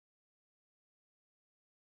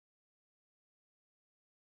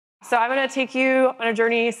So I'm going to take you on a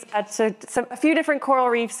journey to a few different coral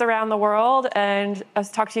reefs around the world and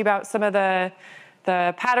talk to you about some of the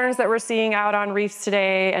patterns that we're seeing out on reefs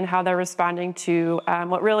today and how they're responding to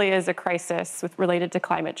what really is a crisis related to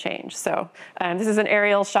climate change. So this is an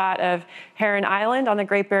aerial shot of Heron Island on the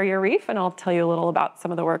Great Barrier Reef, and I'll tell you a little about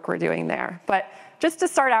some of the work we're doing there. But just to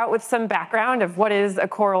start out with some background of what is a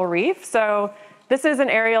coral reef. So this is an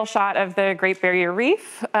aerial shot of the Great Barrier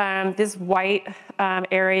Reef. This white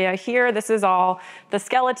area here, this is all the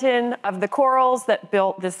skeleton of the corals that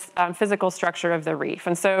built this physical structure of the reef.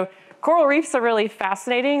 And so coral reefs are really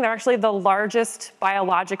fascinating. They're actually the largest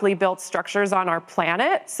biologically built structures on our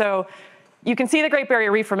planet. So you can see the Great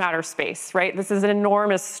Barrier Reef from outer space, right? This is an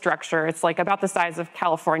enormous structure. It's like about the size of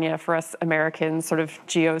California for us Americans, sort of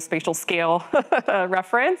geospatial scale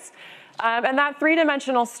reference. And that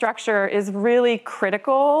three-dimensional structure is really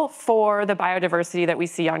critical for the biodiversity that we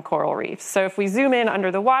see on coral reefs. So if we zoom in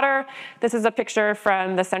under the water, this is a picture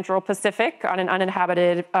from the Central Pacific on an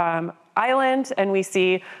uninhabited island, and we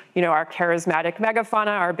see, our charismatic megafauna,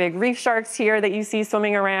 our big reef sharks here that you see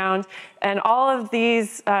swimming around, and all of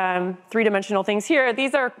these three-dimensional things here.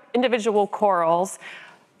 These are individual corals.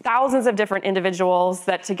 Thousands of different individuals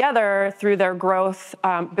that together, through their growth,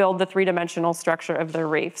 build the three-dimensional structure of the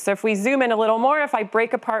reef. So if we zoom in a little more, if I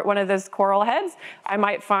break apart one of those coral heads, I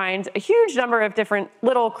might find a huge number of different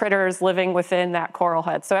little critters living within that coral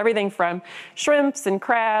head. So everything from shrimps and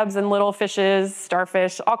crabs and little fishes,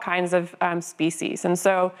 starfish, all kinds of species. And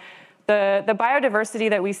so the biodiversity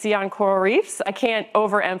that we see on coral reefs, I can't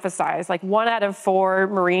overemphasize. Like 1 out of 4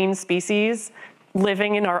 marine species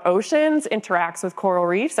living in our oceans interacts with coral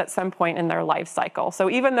reefs at some point in their life cycle. So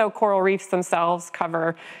even though coral reefs themselves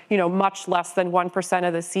cover, much less than 1%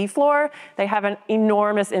 of the seafloor, they have an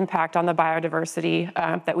enormous impact on the biodiversity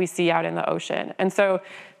that we see out in the ocean. And so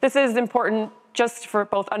this is important just for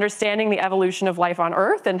both understanding the evolution of life on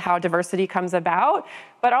Earth and how diversity comes about,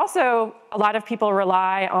 but also a lot of people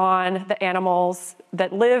rely on the animals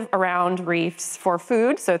that live around reefs for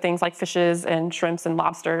food. So things like fishes and shrimps and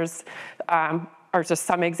lobsters are just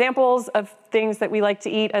some examples of things that we like to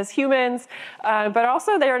eat as humans, but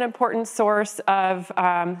also they're an important source of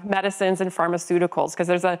medicines and pharmaceuticals, because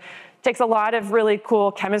it takes a lot of really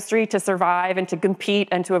cool chemistry to survive and to compete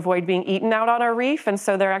and to avoid being eaten out on our reef. And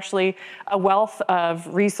so they're actually a wealth of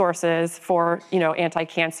resources for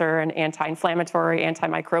anti-cancer and anti-inflammatory,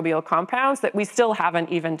 antimicrobial compounds that we still haven't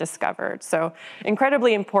even discovered. So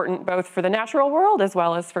incredibly important both for the natural world as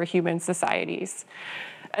well as for human societies.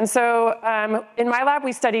 And so in my lab,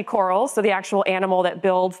 we study corals, so the actual animal that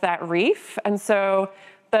builds that reef. And so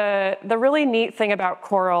the really neat thing about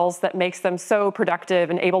corals that makes them so productive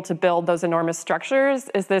and able to build those enormous structures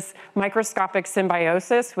is this microscopic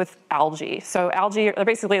symbiosis with algae. So algae are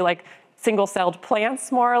basically like single-celled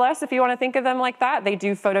plants, more or less, if you want to think of them like that. They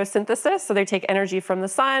do photosynthesis, so they take energy from the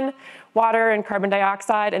sun, water, and carbon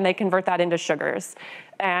dioxide, and they convert that into sugars.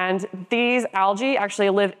 And these algae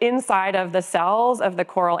actually live inside of the cells of the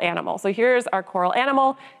coral animal. So here's our coral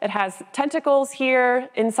animal. It has tentacles here.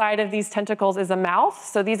 Inside of these tentacles is a mouth.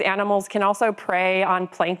 So these animals can also prey on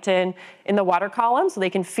plankton in the water column, so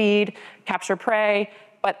they can feed, capture prey.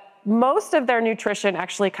 But most of their nutrition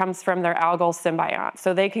actually comes from their algal symbionts.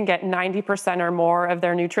 So they can get 90% or more of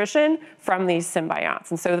their nutrition from these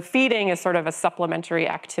symbionts. And so the feeding is sort of a supplementary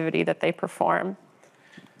activity that they perform.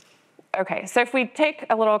 Okay, so if we take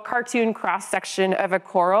a little cartoon cross-section of a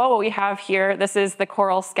coral, what we have here, this is the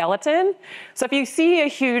coral skeleton. So if you see a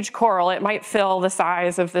huge coral, it might fill the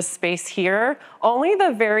size of this space here. Only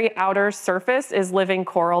the very outer surface is living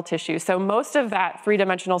coral tissue. So most of that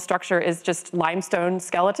three-dimensional structure is just limestone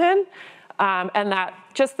skeleton. And that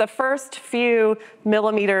just the first few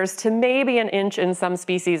millimeters to maybe an inch in some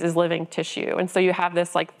species is living tissue. And so you have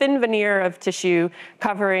this like thin veneer of tissue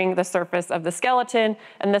covering the surface of the skeleton,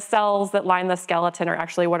 and the cells that line the skeleton are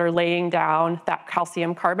actually what are laying down that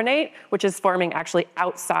calcium carbonate, which is forming actually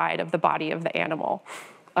outside of the body of the animal.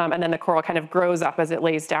 And then the coral kind of grows up as it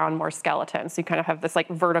lays down more skeleton. So you kind of have this like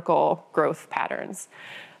vertical growth patterns.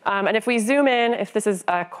 And if we zoom in, if this is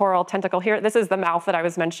a coral tentacle here, this is the mouth that I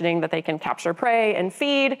was mentioning that they can capture prey and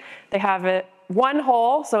feed. They have one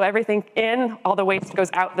hole, so everything in, all the waste goes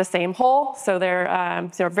out the same hole. So they're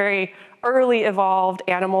very early evolved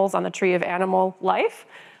animals on the tree of animal life.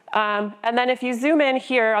 And then if you zoom in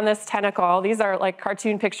here on this tentacle, these are like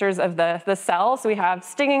cartoon pictures of the cells. So we have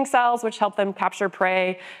stinging cells, which help them capture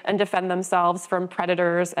prey and defend themselves from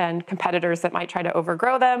predators and competitors that might try to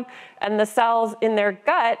overgrow them. And the cells in their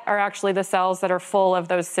gut are actually the cells that are full of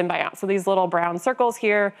those symbionts. So these little brown circles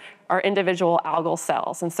here are individual algal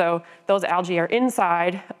cells. And so those algae are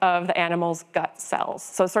inside of the animal's gut cells.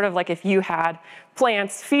 So sort of like if you had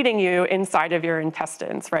plants feeding you inside of your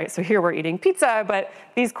intestines, right? So here we're eating pizza, but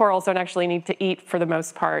these corals don't actually need to eat for the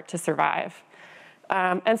most part to survive.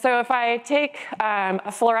 And so if I take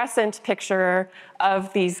a fluorescent picture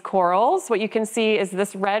of these corals, what you can see is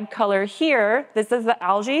this red color here. This is the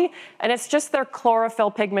algae, and it's just their chlorophyll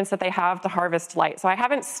pigments that they have to harvest light. So I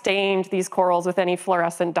haven't stained these corals with any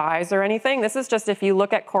fluorescent dyes or anything. This is just if you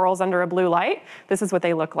look at corals under a blue light, this is what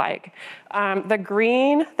they look like. The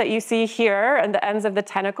green that you see here and the ends of the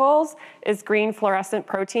tentacles is green fluorescent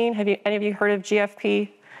protein. Any of you heard of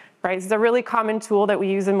GFP? Right, this is a really common tool that we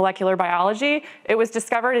use in molecular biology. It was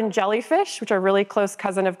discovered in jellyfish, which are a really close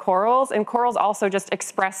cousin of corals, and corals also just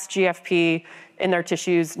express GFP in their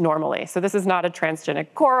tissues normally. So this is not a transgenic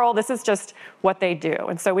coral, this is just what they do.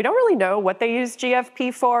 And so we don't really know what they use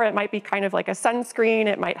GFP for. It might be kind of like a sunscreen,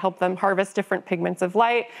 it might help them harvest different pigments of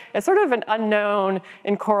light. It's sort of an unknown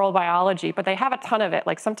in coral biology, but they have a ton of it.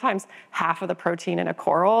 Like sometimes half of the protein in a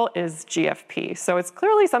coral is GFP. So it's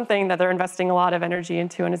clearly something that they're investing a lot of energy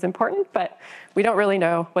into and is important, but we don't really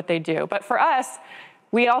know what they do. But for us,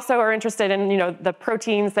 we also are interested in the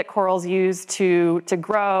proteins that corals use to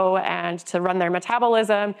grow and to run their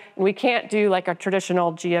metabolism. And we can't do like a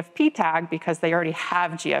traditional GFP tag because they already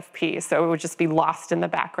have GFP. So it would just be lost in the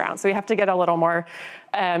background. So we have to get a little more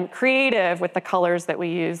creative with the colors that we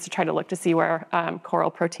use to try to look to see where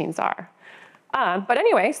coral proteins are. But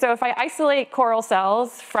anyway, so if I isolate coral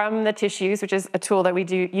cells from the tissues, which is a tool that we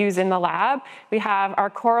do use in the lab, we have our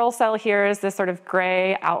coral cell here is this sort of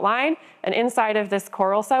gray outline. And inside of this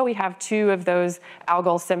coral cell, we have two of those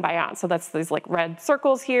algal symbionts. So that's these like red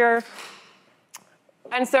circles here.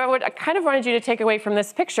 And so what I kind of wanted you to take away from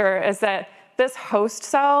this picture is that this host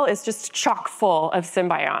cell is just chock full of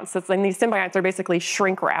symbionts. And these symbionts are basically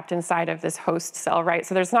shrink wrapped inside of this host cell, right?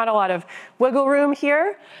 So there's not a lot of wiggle room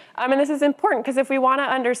here. And this is important because if we want to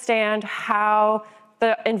understand how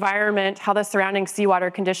the environment, how the surrounding seawater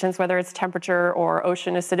conditions, whether it's temperature or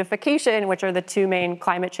ocean acidification, which are the two main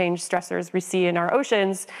climate change stressors we see in our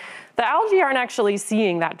oceans, the algae aren't actually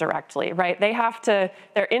seeing that directly, right?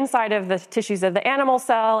 They're inside of the tissues of the animal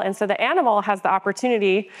cell, and so the animal has the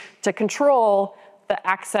opportunity to control the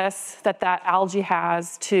access that that algae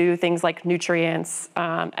has to things like nutrients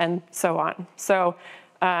and so on. So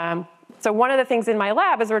one of the things in my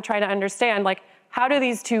lab is we're trying to understand, like, how do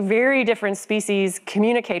these two very different species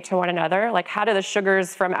communicate to one another? Like, how do the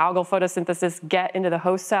sugars from algal photosynthesis get into the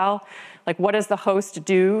host cell? Like, what does the host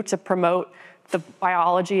do to promote the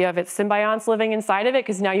biology of its symbionts living inside of it?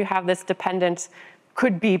 Because now you have this dependent,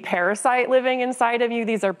 could be parasite living inside of you.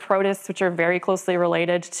 These are protists, which are very closely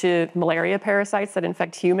related to malaria parasites that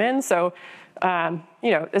infect humans. So,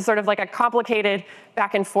 it's sort of like a complicated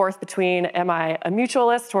back and forth between, am I a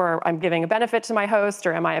mutualist where I'm giving a benefit to my host,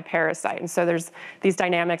 or am I a parasite? And so there's these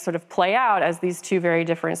dynamics sort of play out as these two very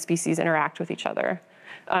different species interact with each other.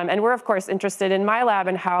 And we're, of course, interested in my lab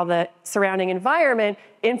in how the surrounding environment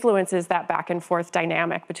influences that back and forth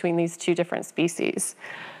dynamic between these two different species.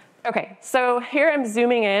 Okay, so here I'm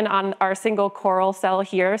zooming in on our single coral cell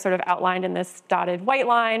here, sort of outlined in this dotted white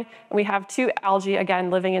line. And we have two algae,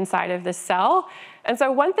 again, living inside of this cell. And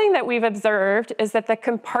so one thing that we've observed is that the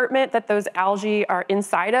compartment that those algae are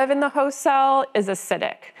inside of in the host cell is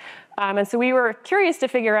acidic. And so we were curious to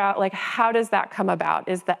figure out, like, how does that come about?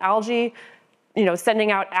 Is the algae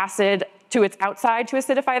sending out acid to its outside to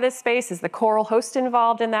acidify this space? Is the coral host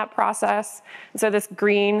involved in that process? And so this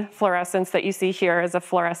green fluorescence that you see here is a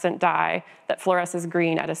fluorescent dye that fluoresces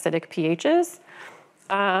green at acidic pHs.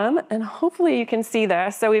 And hopefully you can see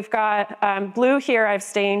this. So we've got blue here, I've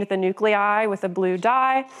stained the nuclei with a blue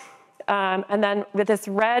dye. And then with this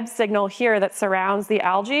red signal here that surrounds the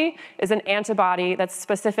algae is an antibody that's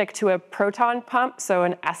specific to a proton pump, so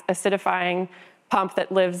an acidifying pump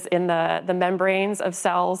that lives in the membranes of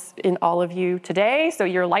cells in all of you today. So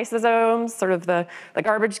your lysosomes, sort of the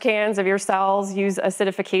garbage cans of your cells, use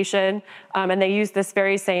acidification, and they use this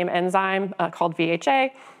very same enzyme called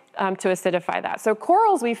VHA to acidify that. So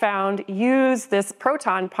corals, we found, use this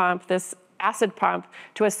proton pump, this acid pump,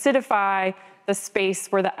 to acidify the space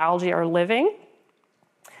where the algae are living.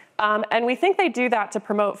 And we think they do that to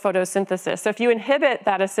promote photosynthesis. So if you inhibit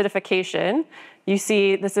that acidification, you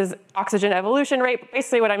see this is oxygen evolution rate.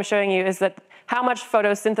 Basically what I'm showing you is that how much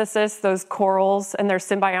photosynthesis those corals and their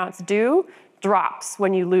symbionts do drops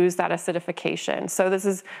when you lose that acidification. So this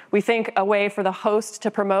is, we think, a way for the host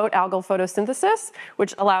to promote algal photosynthesis,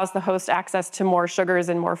 which allows the host access to more sugars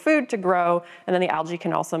and more food to grow, and then the algae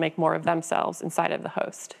can also make more of themselves inside of the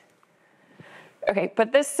host. Okay,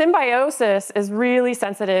 but this symbiosis is really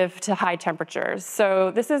sensitive to high temperatures. So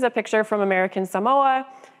this is a picture from American Samoa,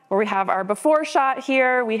 where we have our before shot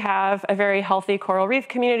here. We have a very healthy coral reef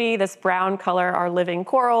community. This brown color are living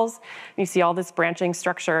corals. You see all this branching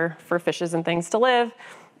structure for fishes and things to live.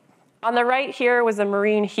 On the right here was a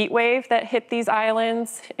marine heat wave that hit these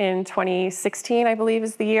islands in 2016, I believe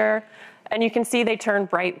is the year. And you can see they turn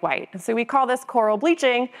bright white. So we call this coral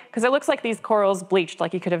bleaching because it looks like these corals bleached,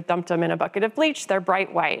 like you could have dumped them in a bucket of bleach. They're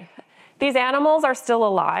bright white. These animals are still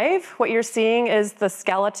alive. What you're seeing is the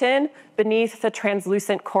skeleton beneath the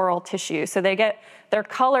translucent coral tissue. So they get their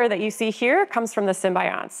color that you see here comes from the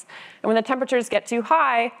symbionts. And when the temperatures get too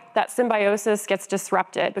high, that symbiosis gets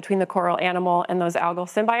disrupted between the coral animal and those algal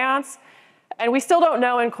symbionts. And we still don't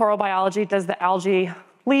know in coral biology, does the algae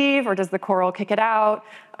leave or does the coral kick it out?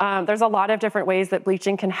 There's a lot of different ways that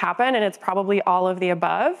bleaching can happen, and it's probably all of the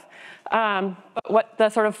above. But what the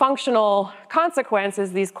sort of functional consequence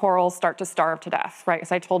is these corals start to starve to death, right?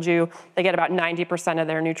 As I told you, they get about 90% of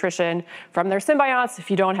their nutrition from their symbionts. If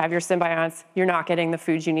you don't have your symbionts, you're not getting the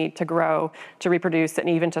food you need to grow, to reproduce, and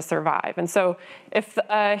even to survive. And so if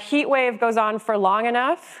a heat wave goes on for long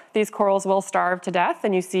enough, these corals will starve to death,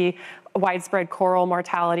 and you see widespread coral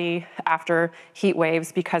mortality after heat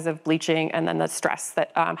waves because of bleaching and then the stress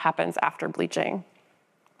that happens after bleaching.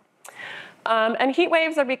 And heat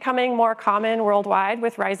waves are becoming more common worldwide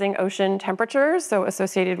with rising ocean temperatures, so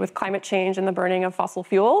associated with climate change and the burning of fossil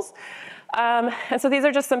fuels. And so these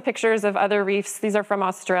are just some pictures of other reefs. These are from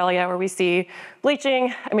Australia where we see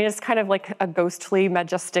bleaching. I mean, it's kind of like a ghostly,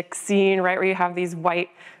 majestic scene, right, where you have these white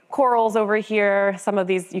corals over here. Some of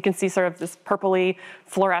these, you can see sort of this purpley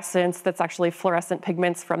fluorescence that's actually fluorescent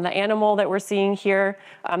pigments from the animal that we're seeing here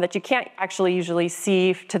that you can't actually usually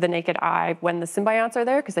see to the naked eye when the symbionts are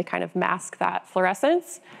there because they kind of mask that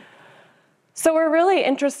fluorescence. So we're really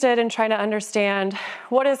interested in trying to understand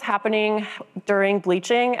what is happening during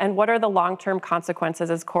bleaching and what are the long-term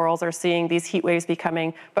consequences as corals are seeing these heat waves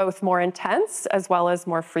becoming both more intense as well as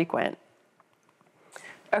more frequent.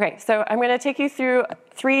 Okay, so I'm going to take you through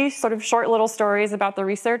 3 sort of short little stories about the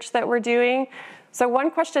research that we're doing. So one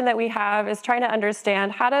question that we have is trying to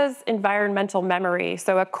understand how does environmental memory,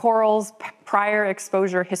 so a coral's prior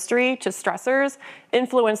exposure history to stressors,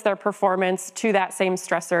 influence their performance to that same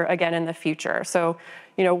stressor again in the future. So,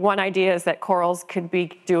 you know, one idea is that corals could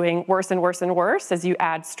be doing worse and worse and worse as you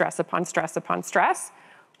add stress upon stress upon stress,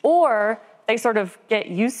 or they sort of get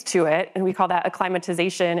used to it, and we call that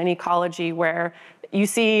acclimatization in ecology, where you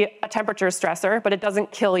see a temperature stressor, but it doesn't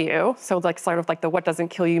kill you. So like sort of like the what doesn't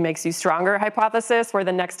kill you makes you stronger hypothesis, where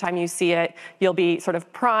the next time you see it, you'll be sort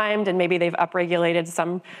of primed and maybe they've upregulated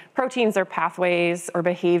some proteins or pathways or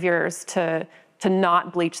behaviors to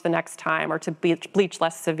not bleach the next time or to bleach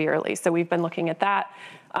less severely. So we've been looking at that.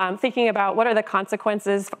 Thinking about what are the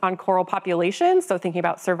consequences on coral populations, so thinking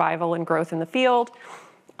about survival and growth in the field.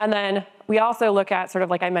 And then we also look at, sort of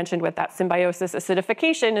like I mentioned with that symbiosis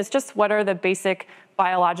acidification, is just what are the basic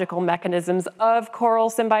biological mechanisms of coral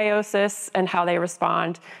symbiosis and how they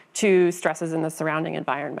respond to stresses in the surrounding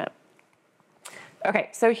environment. Okay,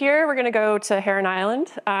 so here we're going to go to Heron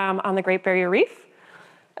Island on the Great Barrier Reef.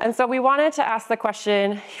 And so we wanted to ask the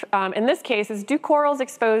question, in this case, is do corals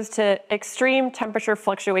exposed to extreme temperature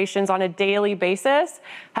fluctuations on a daily basis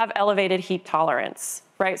have elevated heat tolerance,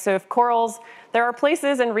 right? So if corals, there are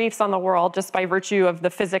places and reefs on the world just by virtue of the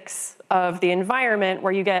physics of the environment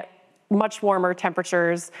where you get much warmer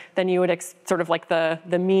temperatures than you would sort of like the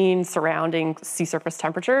mean surrounding sea surface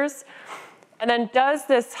temperatures. And then does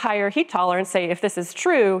this higher heat tolerance, say if this is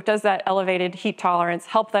true, does that elevated heat tolerance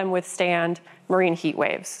help them withstand marine heat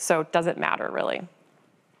waves? So does it matter really?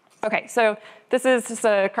 Okay, so this is just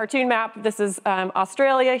a cartoon map. This is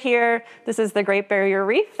Australia here. This is the Great Barrier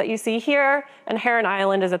Reef that you see here. And Heron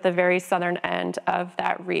Island is at the very southern end of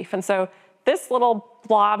that reef. And so this little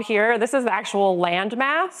blob here, this is the actual land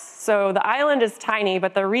mass. So the island is tiny,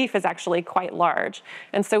 but the reef is actually quite large.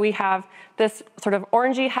 And so we have this sort of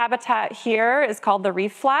orangey habitat here is called the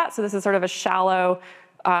reef flat. So this is sort of a shallow,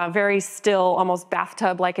 very still, almost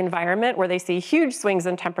bathtub-like environment where they see huge swings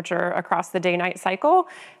in temperature across the day-night cycle.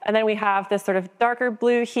 And then we have this sort of darker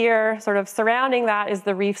blue here, sort of surrounding that is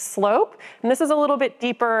the reef slope. And this is a little bit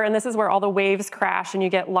deeper, and this is where all the waves crash, and you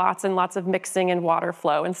get lots and lots of mixing and water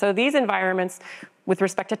flow. And so these environments, with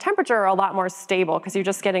respect to temperature, are a lot more stable because you're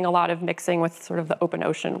just getting a lot of mixing with sort of the open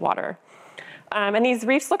ocean water. And these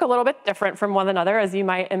reefs look a little bit different from one another, as you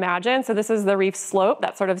might imagine. So this is the reef slope,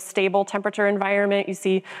 that sort of stable temperature environment. You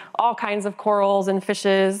see all kinds of corals and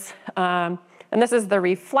fishes. And this is the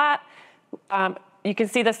reef flat. You can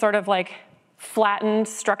see this sort of like flattened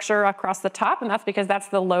structure across the top, and that's because that's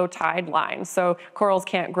the low tide line. So corals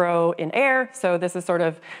can't grow in air, so this is sort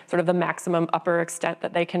of the maximum upper extent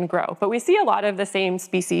that they can grow. But we see a lot of the same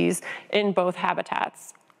species in both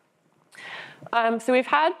habitats. So we've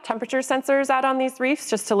had temperature sensors out on these reefs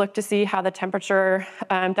just to look to see how the temperature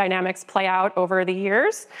dynamics play out over the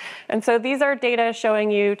years. And so these are data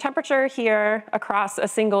showing you temperature here across a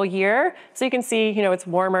single year. So you can see, it's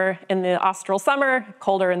warmer in the austral summer,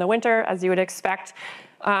 colder in the winter, as you would expect.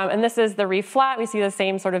 And this is the reef flat. We see the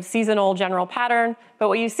same sort of seasonal general pattern. But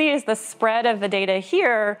what you see is the spread of the data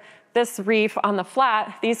here. This reef on the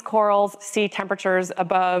flat, these corals see temperatures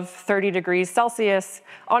above 30 degrees Celsius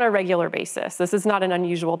on a regular basis. This is not an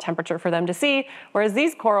unusual temperature for them to see, whereas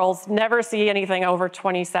these corals never see anything over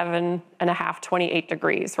 27.5, 28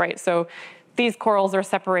 degrees, right? So these corals are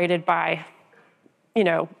separated by,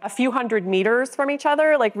 a few hundred meters from each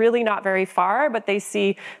other, like really not very far, but they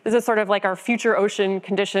see, this is sort of like our future ocean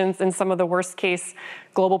conditions in some of the worst case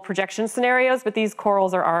global projection scenarios, but these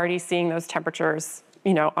corals are already seeing those temperatures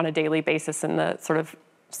on a daily basis in the sort of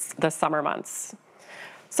the summer months.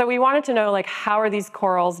 So we wanted to know, how are these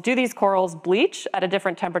corals, do these corals bleach at a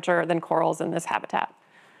different temperature than corals in this habitat?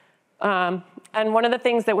 And one of the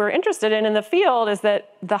things that we're interested in the field is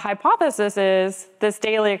that the hypothesis is this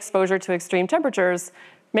daily exposure to extreme temperatures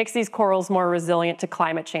makes these corals more resilient to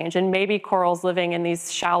climate change. And maybe corals living in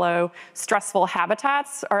these shallow, stressful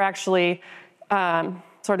habitats are actually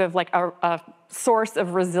sort of like a source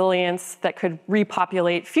of resilience that could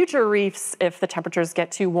repopulate future reefs if the temperatures get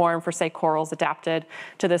too warm for, say, corals adapted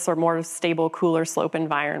to this sort of more stable, cooler slope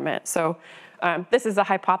environment. So this is a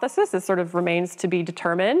hypothesis. It sort of remains to be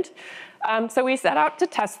determined. So we set out to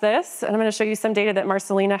test this, and I'm going to show you some data that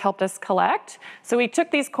Marcelina helped us collect. So we took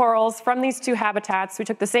these corals from these two habitats. We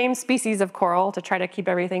took the same species of coral to try to keep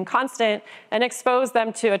everything constant and expose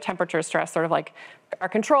them to a temperature stress, sort of like our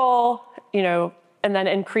control, and then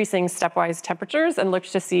increasing stepwise temperatures and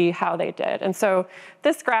looked to see how they did. And so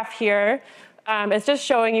this graph here is just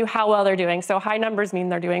showing you how well they're doing. So high numbers mean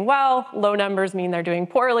they're doing well, low numbers mean they're doing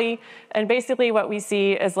poorly. And basically what we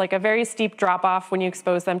see is like a very steep drop off when you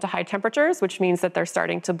expose them to high temperatures, which means that they're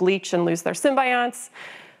starting to bleach and lose their symbionts.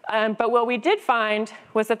 But what we did find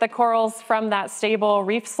was that the corals from that stable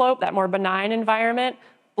reef slope, that more benign environment,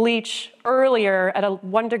 bleach earlier at a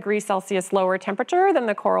 1 degree Celsius lower temperature than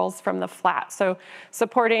the corals from the flat. So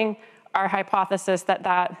supporting our hypothesis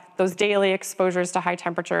that those daily exposures to high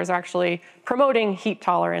temperatures are actually promoting heat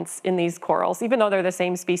tolerance in these corals, even though they're the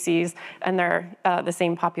same species and they're the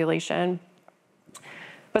same population.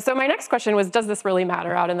 But so my next question was, does this really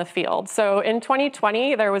matter out in the field? So in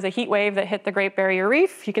 2020, there was a heat wave that hit the Great Barrier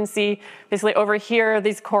Reef. You can see basically over here,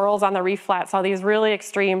 these corals on the reef flat saw these really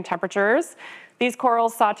extreme temperatures. These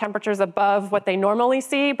corals saw temperatures above what they normally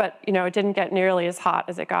see, but it didn't get nearly as hot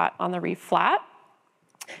as it got on the reef flat.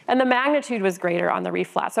 And the magnitude was greater on the reef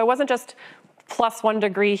flat. So it wasn't just +1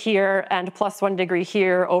 degree here and +1 degree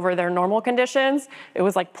here over their normal conditions. It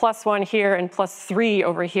was like +1 here and +3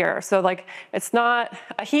 over here. So it's not,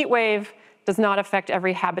 a heat wave does not affect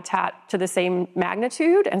every habitat to the same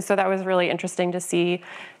magnitude. And so that was really interesting to see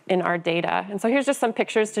in our data. And so here's just some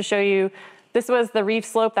pictures to show you. This was the reef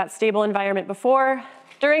slope, that stable environment before.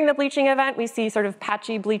 During the bleaching event, we see sort of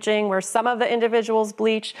patchy bleaching where some of the individuals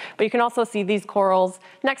bleach, but you can also see these corals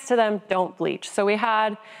next to them don't bleach. So we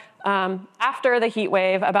had, after the heat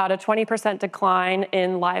wave, about a 20% decline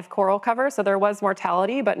in live coral cover. So there was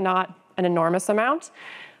mortality, but not an enormous amount.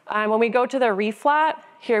 When we go to the reef flat,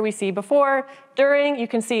 here we see before, during, you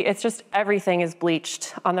can see it's just everything is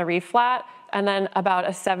bleached on the reef flat. And then about a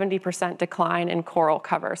 70% decline in coral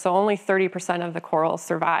cover. So only 30% of the corals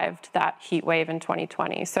survived that heat wave in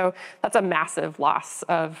 2020. So that's a massive loss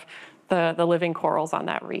of the living corals on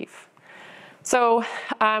that reef. So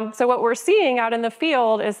what we're seeing out in the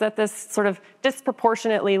field is that this sort of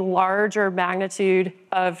disproportionately larger magnitude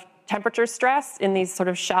of temperature stress in these sort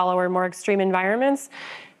of shallower, more extreme environments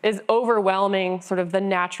is overwhelming sort of the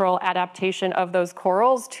natural adaptation of those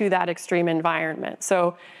corals to that extreme environment.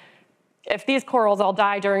 So if these corals all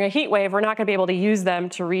die during a heat wave, we're not going to be able to use them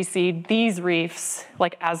to reseed these reefs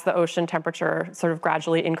as the ocean temperature sort of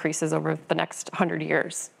gradually increases over the next 100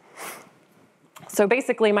 years. So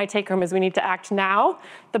basically, my take home is we need to act now.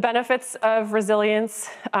 The benefits of resilience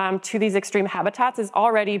to these extreme habitats is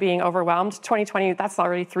already being overwhelmed. 2020, that's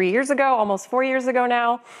already 3 years ago, almost 4 years ago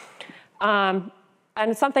now.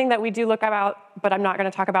 And something that we do look about, but I'm not going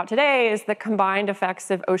to talk about today, is the combined effects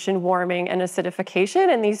of ocean warming and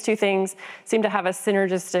acidification. And these two things seem to have a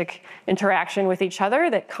synergistic interaction with each other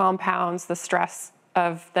that compounds the stress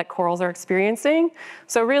that corals are experiencing.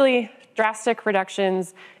 So really, drastic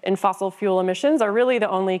reductions in fossil fuel emissions are really the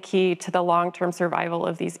only key to the long-term survival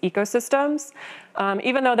of these ecosystems.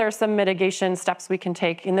 Even though there are some mitigation steps we can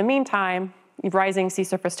take in the meantime, rising sea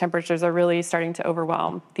surface temperatures are really starting to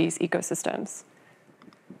overwhelm these ecosystems.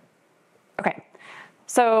 Okay,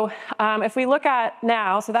 so if we look at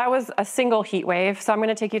now, so that was a single heat wave. So I'm going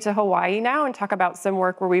to take you to Hawaii now and talk about some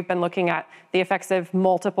work where we've been looking at the effects of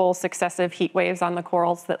multiple successive heat waves on the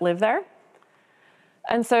corals that live there.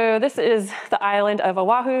 And so this is the island of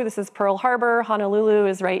Oahu. This is Pearl Harbor. Honolulu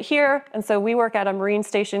is right here. And so we work at a marine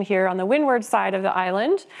station here on the windward side of the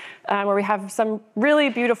island, where we have some really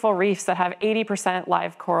beautiful reefs that have 80%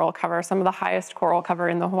 live coral cover, some of the highest coral cover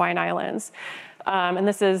in the Hawaiian Islands. And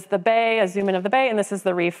this is the bay, a zoom in of the bay, and this is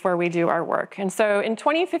the reef where we do our work. And so in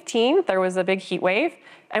 2015, there was a big heat wave,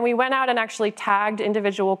 and we went out and actually tagged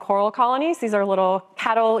individual coral colonies. These are little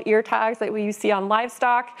cattle ear tags that you see on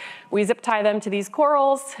livestock. We zip tie them to these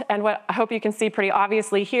corals, and what I hope you can see pretty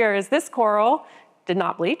obviously here is this coral did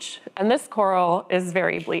not bleach, and this coral is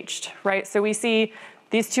very bleached, right? So we see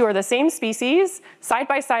these two are the same species, side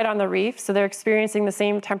by side on the reef, so they're experiencing the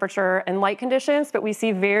same temperature and light conditions, but we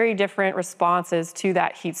see very different responses to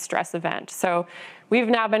that heat stress event. So we've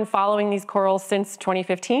now been following these corals since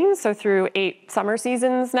 2015, so through 8 summer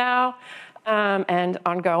seasons now, and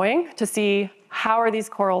ongoing, to see how are these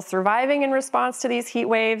corals surviving in response to these heat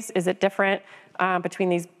waves? Is it different between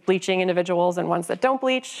these bleaching individuals and ones that don't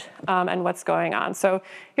bleach, and what's going on. So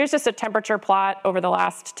here's just a temperature plot over the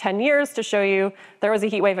last 10 years to show you there was a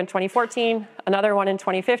heat wave in 2014, another one in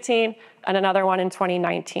 2015, and another one in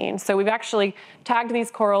 2019. So we've actually tagged these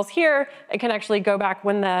corals here and can actually go back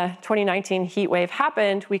when the 2019 heat wave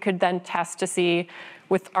happened. We could then test to see,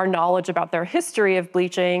 with our knowledge about their history of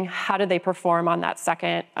bleaching, how did they perform on that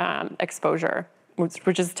second exposure,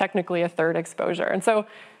 which is technically a third exposure. And so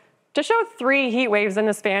to show 3 heat waves in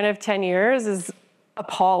the span of 10 years is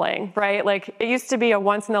appalling, right? Like, it used to be a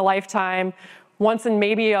once in a lifetime, once in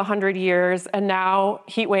maybe 100 years, and now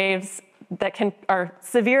heat waves that are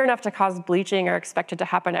severe enough to cause bleaching are expected to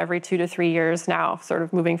happen every 2 to 3 years now, sort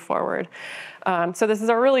of moving forward. So this is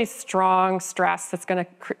a really strong stress that's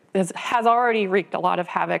has already wreaked a lot of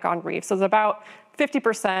havoc on reefs. So it's about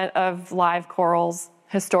 50% of live corals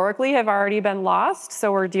historically have already been lost.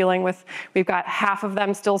 So we're dealing with, we've got half of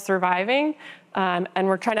them still surviving, and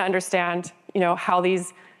we're trying to understand, how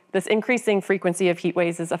this increasing frequency of heat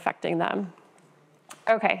waves is affecting them.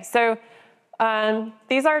 Okay, so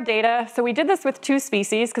these are data. So we did this with 2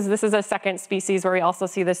 species, because this is a second species where we also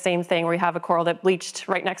see the same thing, where we have a coral that bleached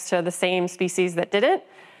right next to the same species that didn't.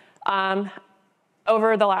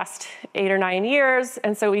 Over the last 8 or 9 years.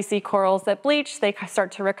 And so we see corals that bleach, they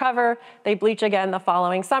start to recover, they bleach again the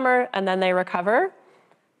following summer, and then they recover.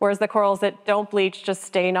 Whereas the corals that don't bleach just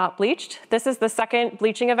stay not bleached. This is the second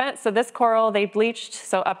bleaching event. So this coral, they bleached,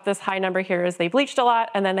 so up this high number here is they bleached a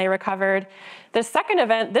lot, and then they recovered. The second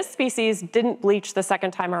event, this species didn't bleach the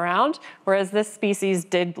second time around, whereas this species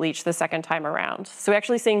did bleach the second time around. So we're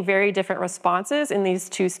actually seeing very different responses in these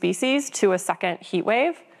 2 species to a second heat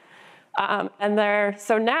wave.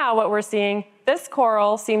 So now what we're seeing, this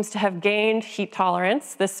coral seems to have gained heat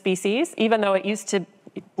tolerance, this species, even though it used to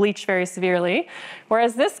bleach very severely.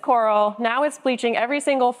 Whereas this coral, now it's bleaching every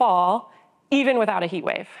single fall, even without a heat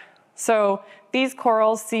wave. So these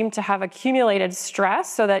corals seem to have accumulated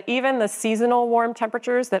stress so that even the seasonal warm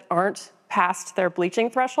temperatures that aren't past their bleaching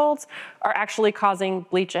thresholds are actually causing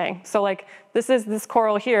bleaching. So like this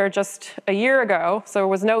coral here just a year ago, so there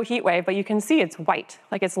was no heat wave, but you can see it's white,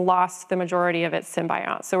 like it's lost the majority of its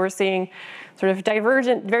symbionts. So we're seeing sort of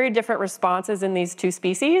divergent, very different responses in these 2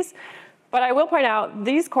 species. But I will point out,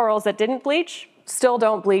 these corals that didn't bleach still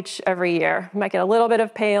don't bleach every year. You might get a little bit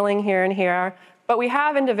of paling here and here, but we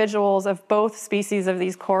have individuals of both species of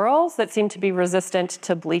these corals that seem to be resistant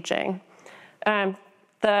to bleaching.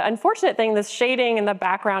 The unfortunate thing, this shading in the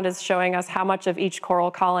background is showing us how much of each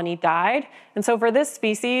coral colony died. And so for this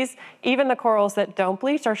species, even the corals that don't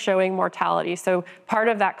bleach are showing mortality. So part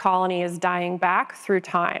of that colony is dying back through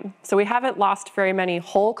time. So we haven't lost very many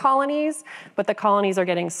whole colonies, but the colonies are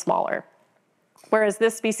getting smaller. Whereas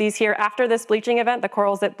this species here, after this bleaching event, the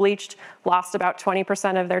corals that bleached lost about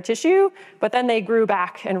 20% of their tissue, but then they grew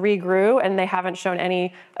back and regrew, and they haven't shown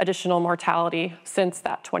any additional mortality since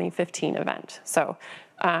that 2015 event. So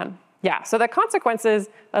yeah, so the consequences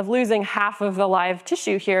of losing half of the live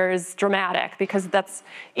tissue here is dramatic, because that's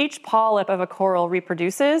each polyp of a coral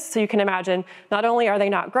reproduces. So you can imagine, not only are they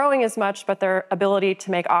not growing as much, but their ability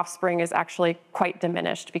to make offspring is actually quite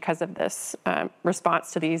diminished because of this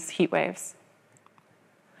response to these heat waves.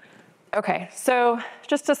 Okay, so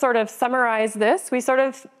just to sort of summarize this,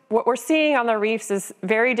 what we're seeing on the reefs is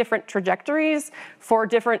very different trajectories for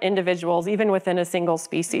different individuals, even within a single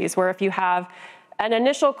species, where if you have an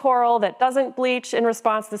initial coral that doesn't bleach in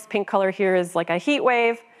response, this pink color here is like a heat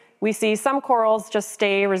wave, we see some corals just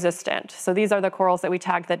stay resistant. So these are the corals that we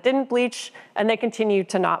tagged that didn't bleach, and they continue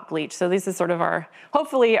to not bleach. So this is sort of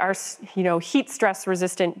hopefully our heat stress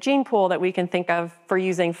resistant gene pool that we can think of for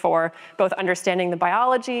using for both understanding the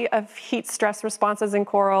biology of heat stress responses in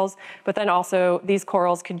corals, but then also these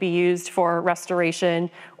corals could be used for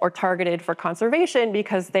restoration or targeted for conservation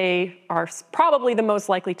because they are probably the most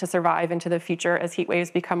likely to survive into the future as heat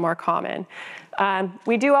waves become more common.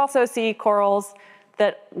 We do also see corals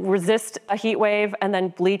that resist a heat wave and then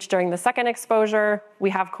bleach during the second exposure. We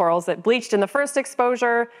have corals that bleached in the first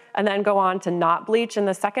exposure and then go on to not bleach in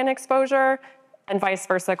the second exposure, and vice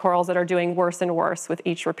versa, corals that are doing worse and worse with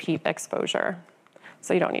each repeat exposure.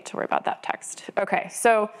 So you don't need to worry about that text. Okay,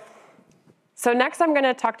 so next I'm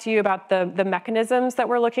gonna talk to you about the mechanisms that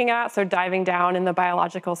we're looking at, so diving down in the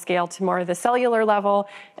biological scale to more of the cellular level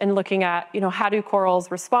and looking at how do corals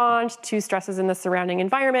respond to stresses in the surrounding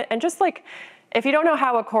environment. And just like, if you don't know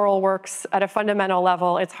how a coral works at a fundamental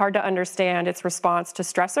level, it's hard to understand its response to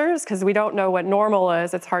stressors because we don't know what normal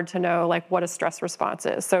is. It's hard to know like what a stress response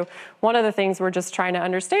is. So one of the things we're just trying to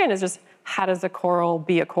understand is just how does a coral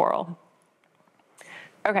be a coral?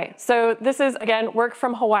 Okay, so this is, again, work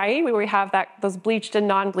from Hawaii, where we have those bleached and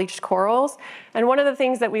non-bleached corals. And one of the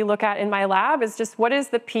things that we look at in my lab is just what is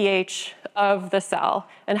the pH of the cell,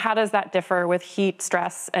 and how does that differ with heat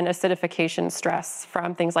stress and acidification stress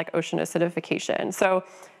from things like ocean acidification. So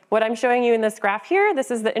what I'm showing you in this graph here,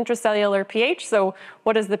 this is the intracellular pH. So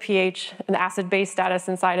what is the pH and acid-base status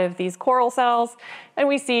inside of these coral cells? And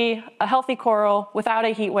we see a healthy coral without a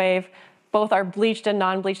heat wave, both our bleached and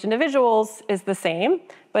non-bleached individuals is the same.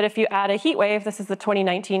 But if you add a heat wave, this is the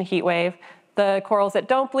 2019 heat wave, the corals that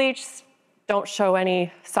don't bleach don't show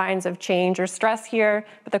any signs of change or stress here,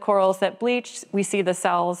 but the corals that bleach, we see the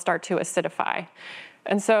cells start to acidify.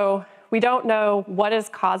 And so we don't know what is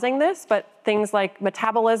causing this, but things like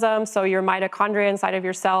metabolism, so your mitochondria inside of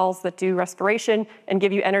your cells that do respiration and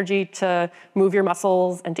give you energy to move your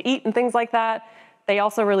muscles and to eat and things like that, they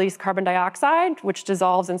also release carbon dioxide, which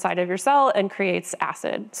dissolves inside of your cell and creates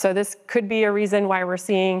acid. So this could be a reason why we're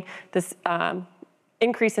seeing this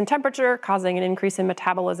increase in temperature causing an increase in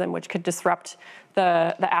metabolism, which could disrupt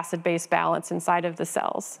the acid-base balance inside of the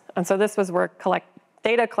cells. And so this was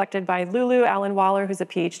data collected by Lulu Allen Waller, who's a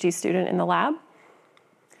PhD student in the lab.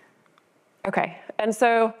 Okay, and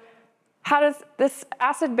so how does this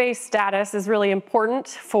acid-base status is really important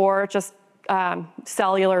for just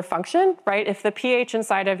cellular function, right? If the pH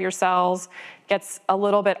inside of your cells gets a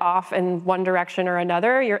little bit off in one direction or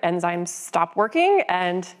another, your enzymes stop working,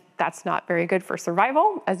 and that's not very good for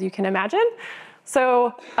survival, as you can imagine.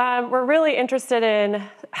 So we're really interested in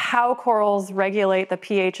how corals regulate the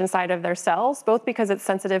pH inside of their cells, both because it's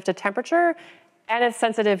sensitive to temperature and it's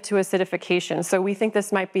sensitive to acidification. So we think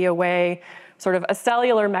this might be a way, sort of a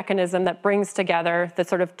cellular mechanism that brings together the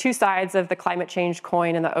sort of two sides of the climate change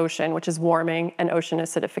coin in the ocean, which is warming and ocean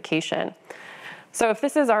acidification. So if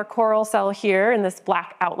this is our coral cell here in this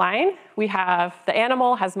black outline, we have the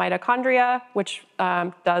animal has mitochondria, which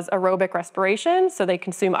does aerobic respiration. So they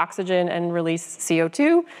consume oxygen and release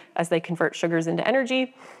CO2 as they convert sugars into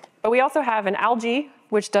energy. But we also have an algae,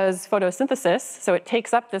 which does photosynthesis. So it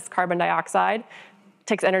takes up this carbon dioxide,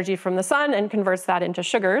 takes energy from the sun and converts that into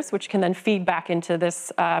sugars, which can then feed back into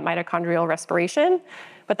this mitochondrial respiration.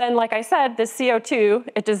 But then, like I said, this CO2,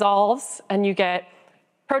 it dissolves and you get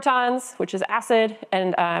protons, which is acid,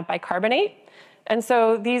 and bicarbonate. And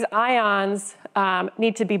so these ions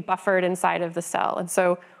need to be buffered inside of the cell. And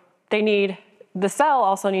so the cell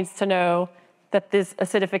also needs to know that this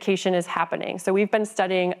acidification is happening. So we've been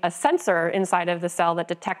studying a sensor inside of the cell that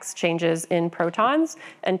detects changes in protons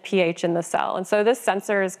and pH in the cell. And so this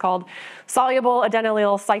sensor is called soluble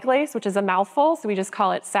adenylyl cyclase, which is a mouthful, so we just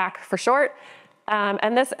call it SAC for short.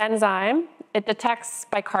 And this enzyme, it detects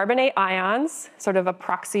bicarbonate ions, sort of a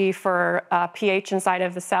proxy for pH inside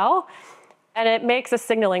of the cell, and it makes a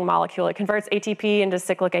signaling molecule. It converts ATP into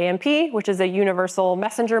cyclic AMP, which is a universal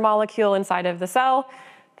messenger molecule inside of the cell.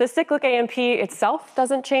 The cyclic AMP itself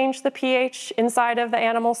doesn't change the pH inside of the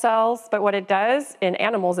animal cells, but what it does, in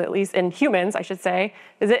animals at least, in humans I should say,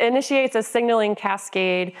 is it initiates a signaling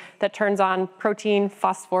cascade that turns on protein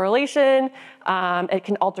phosphorylation, it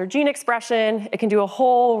can alter gene expression, it can do a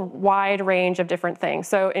whole wide range of different things.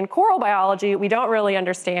 So in coral biology, we don't really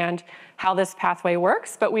understand how this pathway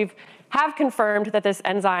works, but we have confirmed that this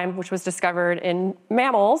enzyme, which was discovered in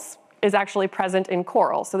mammals, is actually present in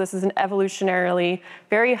coral. So this is an evolutionarily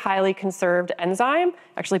very highly conserved enzyme.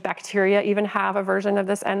 Actually, bacteria even have a version of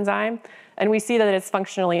this enzyme. And we see that it's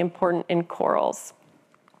functionally important in corals.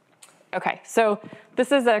 Okay, so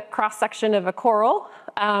this is a cross-section of a coral,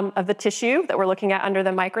 of the tissue that we're looking at under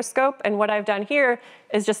the microscope. And what I've done here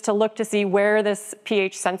is just to look to see where this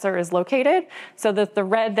pH sensor is located. So the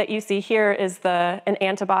red that you see here is an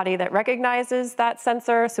antibody that recognizes that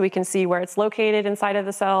sensor, so we can see where it's located inside of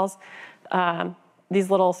the cells. These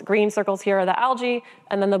little green circles here are the algae,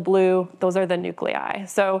 and then the blue, those are the nuclei.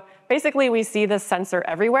 So basically we see this sensor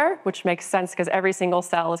everywhere, which makes sense because every single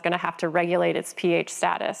cell is going to have to regulate its pH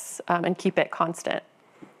status and keep it constant.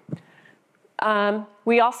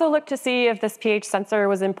 We also looked to see if this pH sensor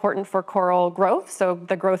was important for coral growth, so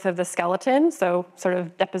the growth of the skeleton, so sort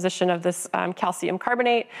of deposition of this calcium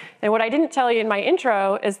carbonate. And what I didn't tell you in my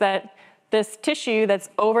intro is that this tissue that's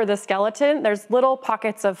over the skeleton, there's little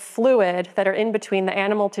pockets of fluid that are in between the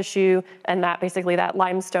animal tissue and basically that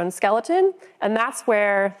limestone skeleton. And that's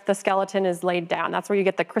where the skeleton is laid down. That's where you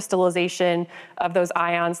get the crystallization of those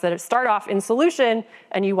ions that start off in solution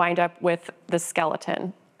and you wind up with the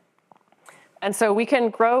skeleton. And so we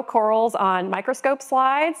can grow corals on microscope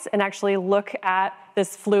slides and actually look at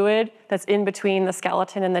this fluid that's in between the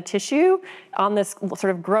skeleton and the tissue on this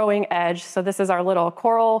sort of growing edge. So this is our little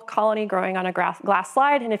coral colony growing on a glass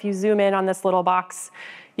slide. And if you zoom in on this little box,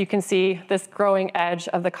 you can see this growing edge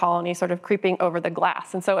of the colony sort of creeping over the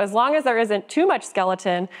glass. And so as long as there isn't too much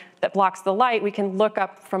skeleton that blocks the light, we can look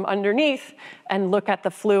up from underneath and look at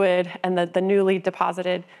the fluid and the newly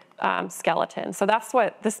deposited skeleton. So that's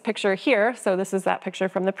what this picture here, so this is that picture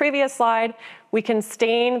from the previous slide. We can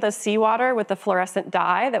stain the seawater with the fluorescent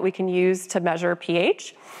dye that we can use to measure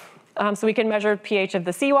pH. So we can measure pH of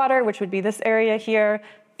the seawater, which would be this area here.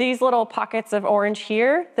 These little pockets of orange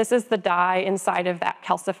here, this is the dye inside of that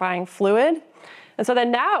calcifying fluid. And so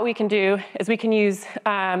then now what we can do is we can use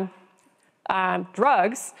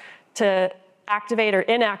drugs to activate or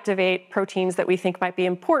inactivate proteins that we think might be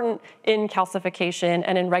important in calcification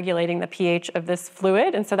and in regulating the pH of this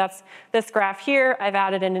fluid. And so that's this graph here. I've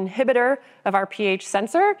added an inhibitor of our pH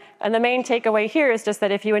sensor. And the main takeaway here is just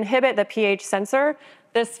that if you inhibit the pH sensor,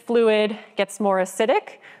 this fluid gets more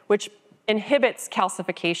acidic, which inhibits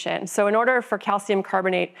calcification. So in order for calcium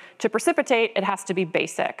carbonate to precipitate, it has to be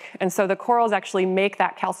basic. And so the corals actually make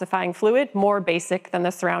that calcifying fluid more basic than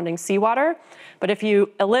the surrounding seawater. But if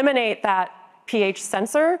you eliminate that pH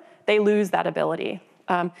sensor, they lose that ability.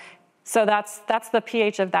 So that's the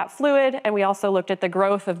pH of that fluid. And we also looked at the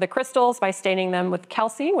growth of the crystals by staining them with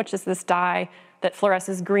calci, which is this dye that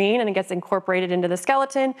fluoresces green and it gets incorporated into the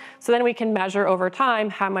skeleton. So then we can measure over time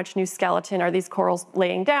how much new skeleton are these corals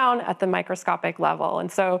laying down at the microscopic level. And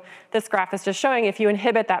so this graph is just showing if you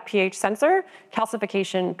inhibit that pH sensor,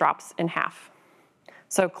 calcification drops in half.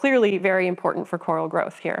 So clearly very important for coral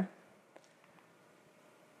growth here.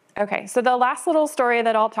 Okay, so the last little story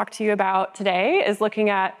that I'll talk to you about today is looking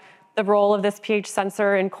at the role of this pH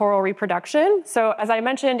sensor in coral reproduction. So as I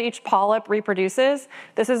mentioned, each polyp reproduces.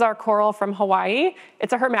 This is our coral from Hawaii.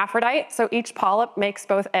 It's a hermaphrodite, so each polyp makes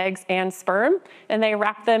both eggs and sperm, and they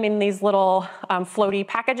wrap them in these little floaty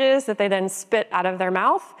packages that they then spit out of their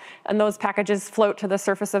mouth, and those packages float to the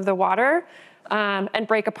surface of the water and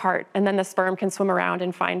break apart, and then the sperm can swim around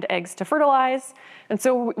and find eggs to fertilize. And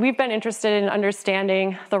so we've been interested in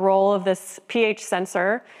understanding the role of this pH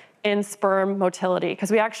sensor in sperm motility,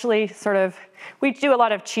 because we actually we do a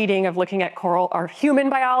lot of cheating of looking at coral or human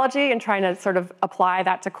biology and trying to sort of apply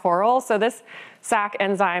that to coral. So this SAC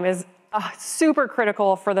enzyme is super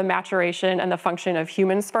critical for the maturation and the function of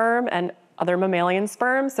human sperm and other mammalian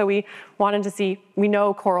sperm. So we wanted to see, we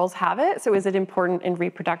know corals have it, so is it important in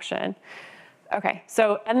reproduction? Okay,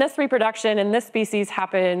 so, and this reproduction in this species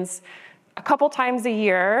happens a couple times a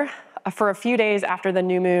year for a few days after the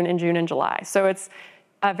new moon in June and July. So it's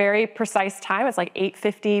a very precise time. It's like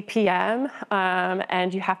 8:50 p.m.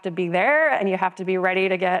 And you have to be there and you have to be ready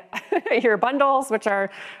to get your bundles, which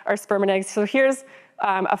are sperm and eggs. So here's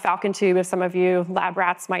a falcon tube, if some of you lab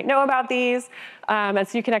rats might know about these. And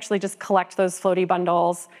so you can actually just collect those floaty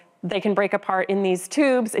bundles. They can break apart in these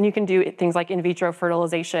tubes, and you can do things like in vitro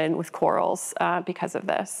fertilization with corals because of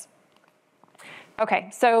this. Okay,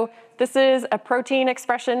 so this is a protein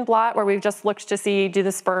expression blot where we've just looked to see, do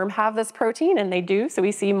the sperm have this protein? And they do, so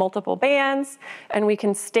we see multiple bands, and we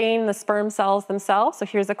can stain the sperm cells themselves. So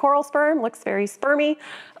here's a coral sperm, looks very spermy.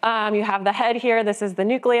 You have the head here, this is the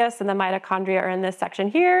nucleus, and the mitochondria are in this section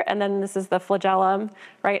here, and then this is the flagellum,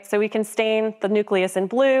 right? So we can stain the nucleus in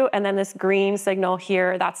blue, and then this green signal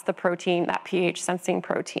here, that's the protein, that pH sensing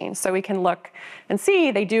protein. So we can look and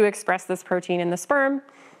see they do express this protein in the sperm.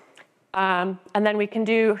 And then we can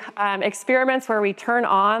do experiments where we turn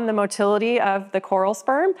on the motility of the coral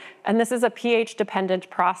sperm, and this is a pH-dependent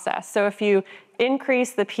process. So if you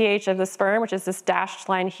increase the pH of the sperm, which is this dashed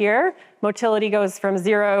line here, motility goes from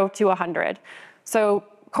 0 to 100. So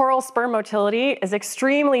coral sperm motility is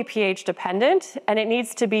extremely pH dependent, and it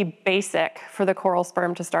needs to be basic for the coral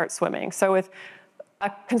sperm to start swimming. So a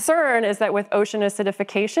concern is that with ocean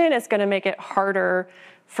acidification, it's gonna make it harder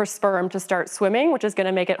for sperm to start swimming, which is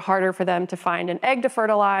gonna make it harder for them to find an egg to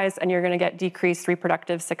fertilize, and you're gonna get decreased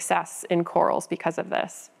reproductive success in corals because of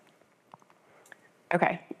this.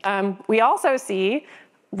 Okay, we also see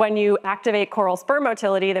when you activate coral sperm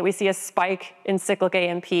motility that we see a spike in cyclic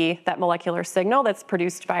AMP, that molecular signal that's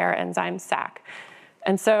produced by our enzyme SAC.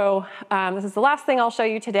 And so this is the last thing I'll show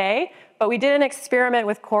you today, but we did an experiment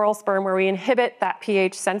with coral sperm where we inhibit that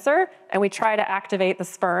pH sensor and we try to activate the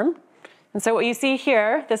sperm. And so what you see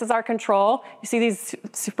here, this is our control. You see these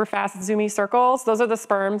super fast zoomy circles? Those are the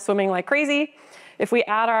sperm swimming like crazy. If we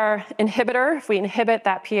add our inhibitor, if we inhibit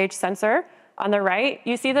that pH sensor, on the right,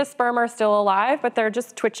 you see the sperm are still alive, but they're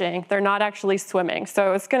just twitching. They're not actually swimming.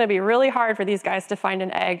 So it's gonna be really hard for these guys to find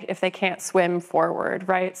an egg if they can't swim forward,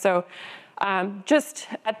 right? So just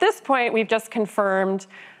at this point, we've just confirmed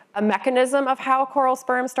a mechanism of how coral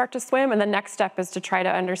sperms start to swim, and the next step is to try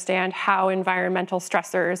to understand how environmental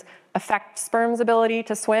stressors affect sperm's ability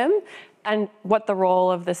to swim and what the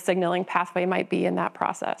role of this signaling pathway might be in that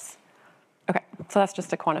process. Okay, so that's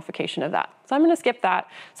just a quantification of that. So I'm gonna skip that.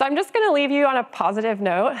 So I'm just gonna leave you on a positive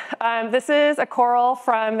note. This is a coral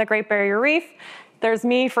from the Great Barrier Reef. There's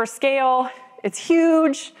me for scale. It's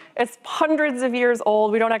huge. It's hundreds of years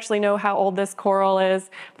old. We don't actually know how old this coral is.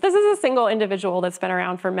 But this is a single individual that's been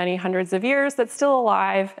around for many hundreds of years that's still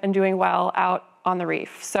alive and doing well out on the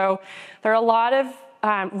reef. So there are a lot of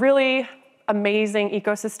really amazing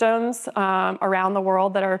ecosystems around the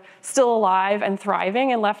world that are still alive and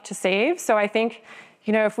thriving and left to save. So I think,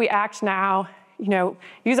 if we act now,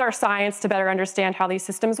 use our science to better understand how these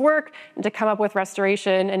systems work and to come up with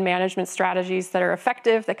restoration and management strategies that are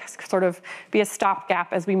effective, that can sort of be a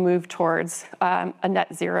stopgap as we move towards a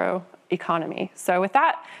net zero economy. So with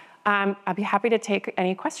that, I'd be happy to take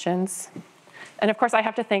any questions. And of course, I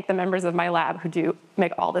have to thank the members of my lab who do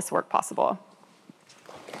make all this work possible.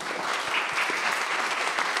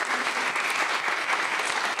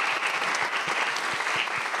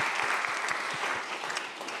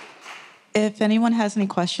 If anyone has any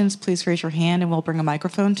questions, please raise your hand and we'll bring a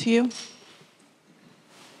microphone to you.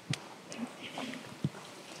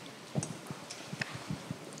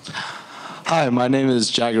 Hi, my name is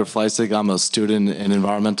Jagger Fleissig. I'm a student in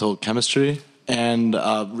environmental chemistry, and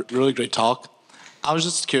really great talk. I was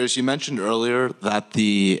just curious, you mentioned earlier that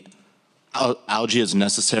the algae is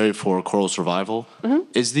necessary for coral survival. Mm-hmm.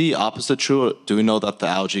 Is the opposite true? Do we know that the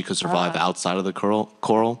algae could survive outside of the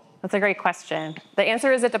coral? That's a great question. The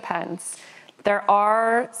answer is it depends.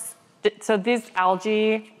 So these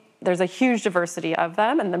algae, there's a huge diversity of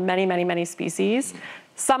them and the many, many, many species.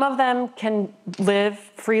 Some of them can live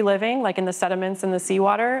free living, like in the sediments in the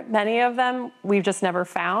seawater. Many of them we've just never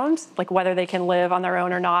found, like whether they can live on their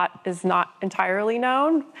own or not is not entirely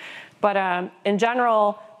known. But in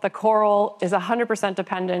general, the coral is 100%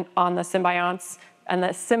 dependent on the symbionts, and the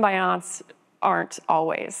symbionts aren't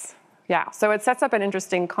always. Yeah, so it sets up an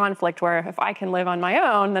interesting conflict where if I can live on my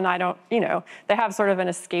own, then I don't, they have sort of an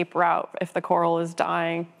escape route if the coral is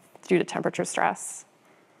dying due to temperature stress.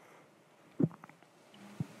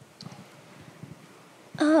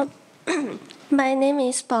 My name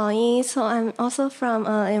is Bao Yi, so I'm also from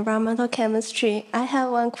environmental chemistry. I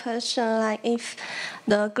have one question, like if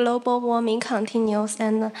the global warming continues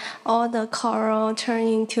and all the coral turn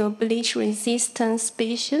into bleach-resistant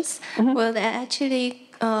species, will they actually,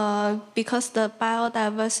 because the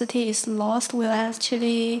biodiversity is lost, will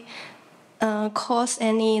actually cause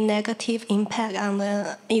any negative impact on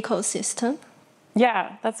the ecosystem?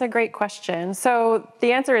 Yeah, that's a great question. So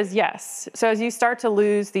the answer is yes. So as you start to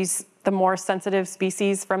lose the more sensitive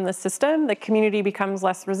species from the system, the community becomes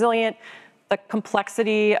less resilient. The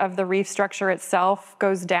complexity of the reef structure itself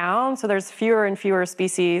goes down. So there's fewer and fewer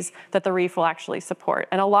species that the reef will actually support.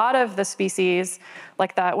 And a lot of the species,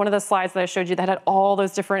 like one of the slides that I showed you that had all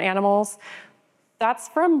those different animals, that's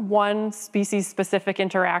from one species-specific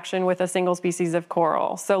interaction with a single species of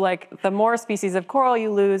coral. So like the more species of coral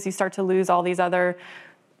you lose, you start to lose all these other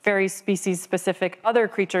very species-specific other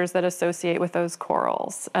creatures that associate with those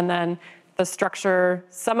corals. And then the structure,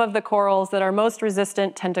 some of the corals that are most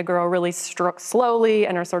resistant tend to grow really slowly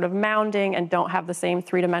and are sort of mounding and don't have the same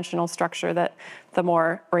three-dimensional structure that the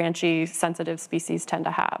more branchy, sensitive species tend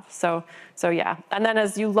to have. So yeah. And then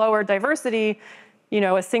as you lower diversity,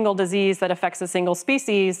 a single disease that affects a single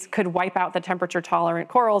species could wipe out the temperature tolerant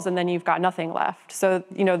corals, and then you've got nothing left. So,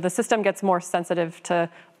 the system gets more sensitive to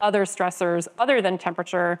other stressors other than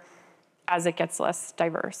temperature as it gets less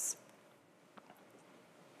diverse.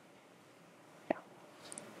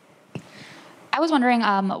 I was wondering,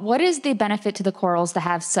 what is the benefit to the corals to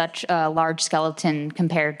have such a large skeleton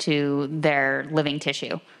compared to their living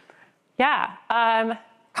tissue? Yeah,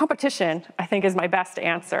 competition, I think, is my best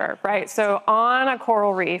answer, right? So on a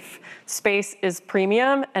coral reef, space is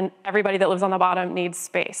premium, and everybody that lives on the bottom needs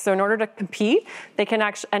space. So in order to compete, they can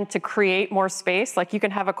actually, and to create more space, like you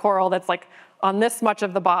can have a coral that's like on this much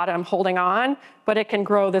of the bottom holding on, but it can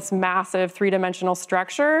grow this massive three-dimensional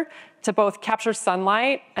structure to both capture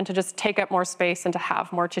sunlight and to just take up more space and to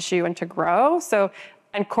have more tissue and to grow. So,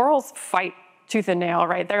 and corals fight tooth and nail,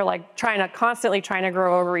 right? They're like constantly trying to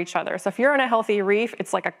grow over each other. So if you're on a healthy reef,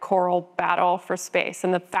 it's like a coral battle for space.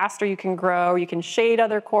 And the faster you can grow, you can shade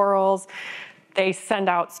other corals. They send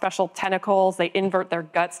out special tentacles. They invert their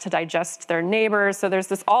guts to digest their neighbors. So there's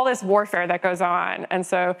all this warfare that goes on. And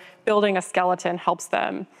so building a skeleton helps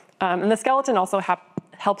them. And the skeleton also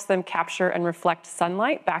helps them capture and reflect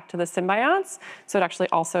sunlight back to the symbionts. So it actually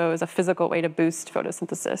also is a physical way to boost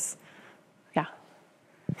photosynthesis. Yeah.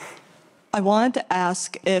 I wanted to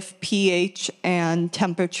ask if pH and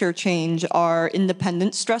temperature change are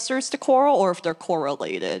independent stressors to coral or if they're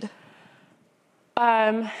correlated.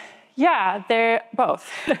 Yeah, they're both.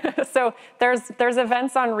 So there's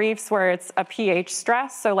events on reefs where it's a pH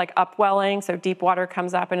stress, so like upwelling, so deep water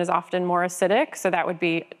comes up and is often more acidic, so that would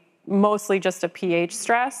be mostly just a pH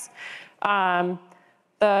stress.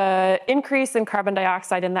 The increase in carbon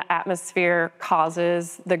dioxide in the atmosphere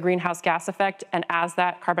causes the greenhouse gas effect, and as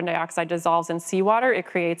that carbon dioxide dissolves in seawater, it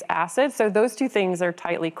creates acid. So those two things are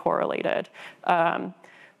tightly correlated.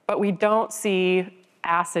 But we don't see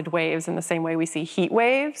acid waves in the same way we see heat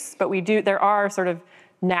waves, but there are sort of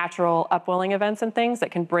natural upwelling events and things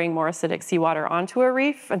that can bring more acidic seawater onto a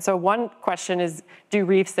reef. And so one question is, do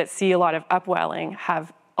reefs that see a lot of upwelling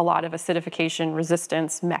have a lot of acidification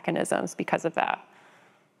resistance mechanisms because of that?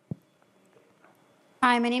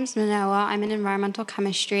 Hi, my name's Manoa. I'm in environmental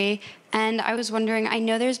chemistry, and I was wondering, I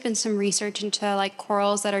know there's been some research into like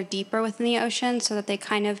corals that are deeper within the ocean so that they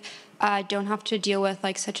kind of don't have to deal with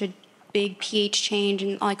like such a big pH change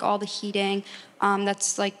and like all the heating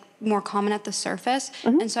that's like more common at the surface.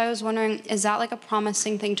 And so I was wondering, is that like a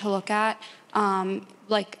promising thing to look at,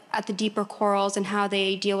 like at the deeper corals and how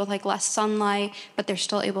they deal with like less sunlight, but they're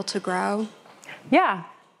still able to grow? Yeah.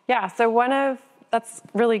 So that's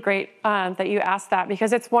really great that you asked that,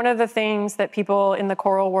 because it's one of the things that people in the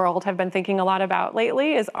coral world have been thinking a lot about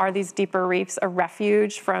lately is, are these deeper reefs a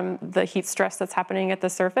refuge from the heat stress that's happening at the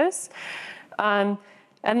surface?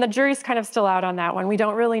 And the jury's kind of still out on that one. We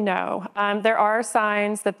don't really know. There are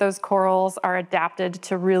signs that those corals are adapted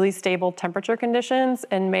to really stable temperature conditions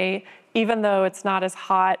and even though it's not as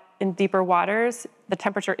hot in deeper waters, the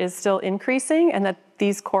temperature is still increasing, and that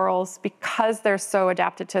these corals, because they're so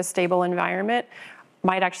adapted to a stable environment,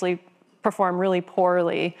 might actually perform really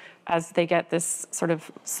poorly as they get this sort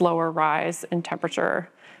of slower rise in temperature.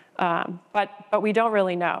 But we don't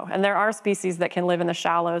really know. And there are species that can live in the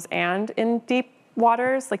shallows and in deep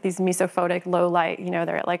waters, like these mesophotic low light,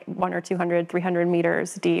 they're at like 100 or 200, 300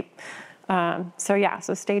 meters deep.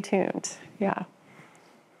 So stay tuned. Yeah.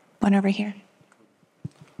 One over here.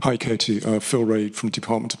 Hi, Katie. Phil Reid from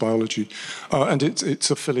Department of Biology. And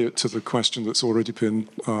it's affiliate to the question that's already been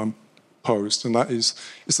posed, and that is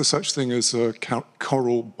there such thing as a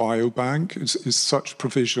coral biobank? Is such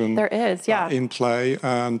provision there is, yeah. In play?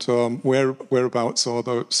 And whereabouts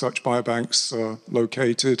are such biobanks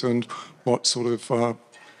located, and what sort of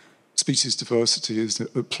species diversity is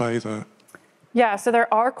at play there? Yeah, so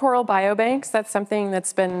there are coral biobanks. That's something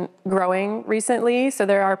that's been growing recently. So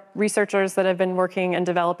there are researchers that have been working and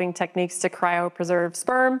developing techniques to cryopreserve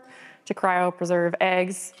sperm, to cryopreserve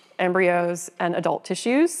eggs, embryos, and adult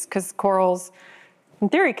tissues, because corals, in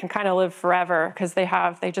theory, can kind of live forever because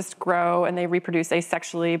they just grow and they reproduce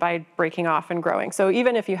asexually by breaking off and growing. So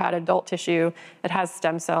even if you had adult tissue, it has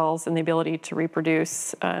stem cells and the ability to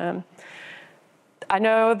reproduce. I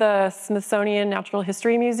know the Smithsonian Natural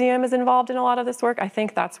History Museum is involved in a lot of this work. I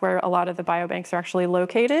think that's where a lot of the biobanks are actually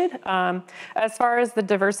located. As far as the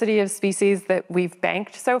diversity of species that we've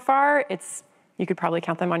banked so far, you could probably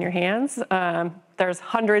count them on your hands. There's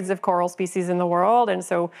hundreds of coral species in the world, and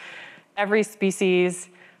so every species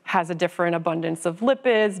has a different abundance of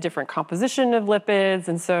lipids, different composition of lipids,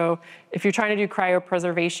 and so if you're trying to do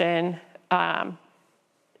cryopreservation,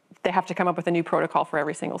 they have to come up with a new protocol for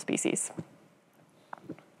every single species.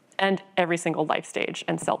 and every single life stage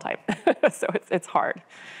and cell type. So it's hard,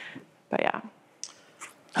 but yeah.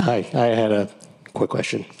 Hi, I had a quick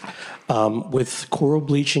question. With coral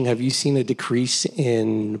bleaching, have you seen a decrease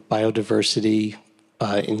in biodiversity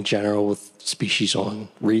in general with species on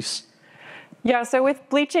reefs? Yeah, so with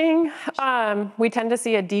bleaching, we tend to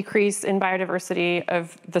see a decrease in biodiversity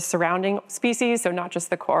of the surrounding species, so not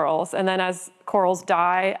just the corals. And then as corals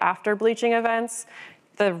die after bleaching events,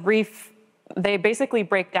 the reef, they basically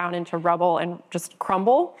break down into rubble and just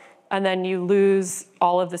crumble, and then you lose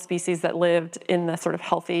all of the species that lived in the sort of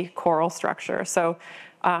healthy coral structure. So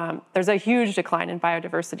there's a huge decline in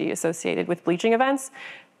biodiversity associated with bleaching events.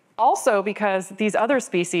 Also because these other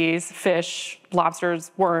species, fish,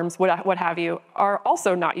 lobsters, worms, what have you, are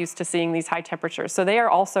also not used to seeing these high temperatures. So they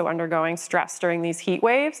are also undergoing stress during these heat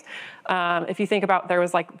waves. If you think about, there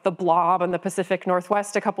was like the blob in the Pacific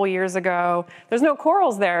Northwest a couple years ago. There's no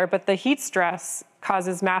corals there, but the heat stress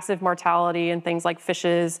causes massive mortality in things like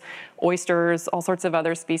fishes, oysters, all sorts of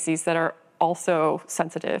other species that are also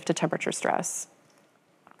sensitive to temperature stress.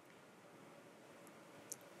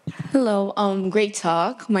 Hello, great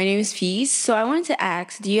talk. My name is Peace. So I wanted to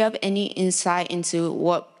ask, do you have any insight into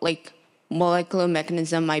what like molecular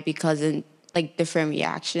mechanism might be causing like different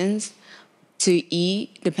reactions to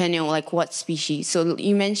eat depending on like what species? So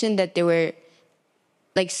you mentioned that there were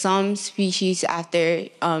like some species after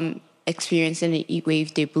experiencing an heat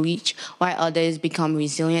wave, they bleach, while others become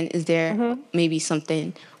resilient. Is there maybe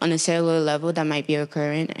something on a cellular level that might be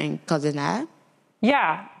occurring and causing that?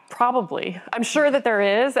 Yeah. Probably. I'm sure that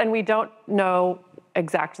there is, and we don't know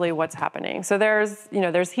exactly what's happening. So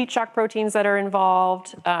there's heat shock proteins that are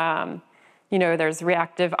involved. There's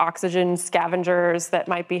reactive oxygen scavengers that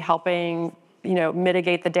might be helping,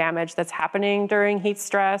 mitigate the damage that's happening during heat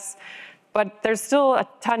stress. But there's still a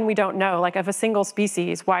ton we don't know, like of a single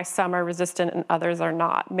species, why some are resistant and others are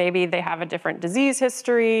not. Maybe they have a different disease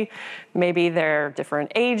history, maybe they're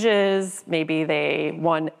different ages, maybe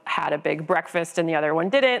one had a big breakfast and the other one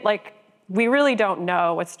didn't. Like, we really don't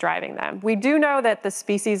know what's driving them. We do know that the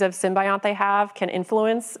species of symbiont they have can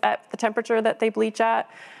influence at the temperature that they bleach at.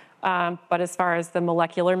 But as far as the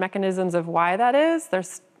molecular mechanisms of why that is,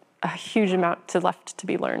 there's a huge amount left to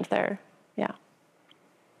be learned there. Yeah.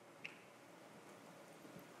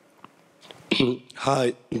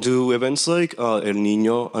 Hi, do events like El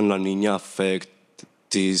Nino and La Nina affect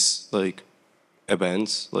these like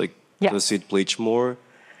events? Like, yes. Does it bleach more?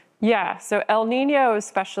 Yeah, so El Nino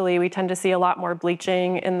especially, we tend to see a lot more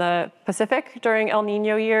bleaching in the Pacific during El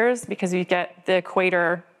Nino years because the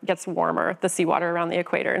equator gets warmer, the seawater around the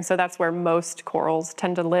equator. And so that's where most corals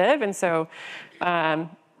tend to live. And so,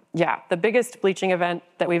 the biggest bleaching event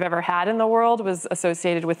that we've ever had in the world was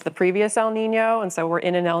associated with the previous El Nino. And so we're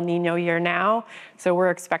in an El Nino year now. So we're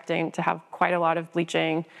expecting to have quite a lot of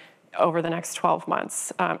bleaching over the next 12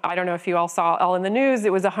 months. I don't know if you all saw all in the news,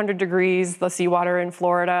 it was 100 degrees, the seawater in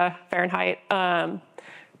Florida, Fahrenheit.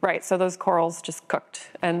 Right, so those corals just cooked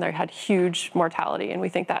and they had huge mortality. And we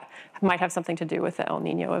think that might have something to do with the El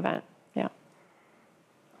Nino event, yeah.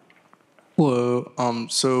 Hello,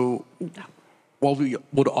 so while we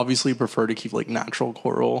would obviously prefer to keep like natural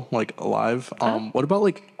coral like alive, what about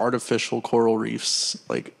like artificial coral reefs?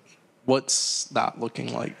 Like, what's that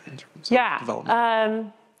looking like in terms of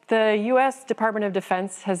development? The U.S. Department of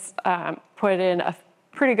Defense has put in a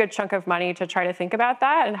pretty good chunk of money to try to think about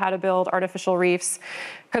that and how to build artificial reefs.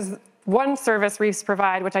 Because one service reefs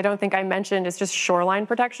provide, which I don't think I mentioned, is just shoreline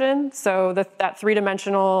protection. So that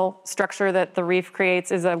three-dimensional structure that the reef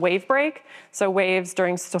creates is a wave break. So waves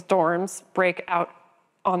during storms break out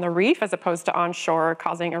on the reef as opposed to onshore,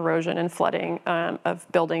 causing erosion and flooding of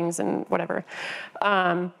buildings and whatever.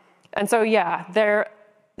 And so, yeah, there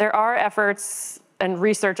are efforts and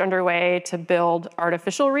research underway to build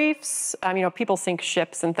artificial reefs. People sink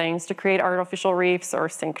ships and things to create artificial reefs or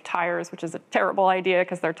sink tires, which is a terrible idea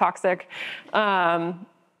because they're toxic. And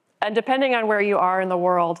depending on where you are in the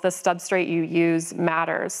world, the substrate you use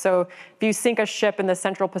matters. So if you sink a ship in the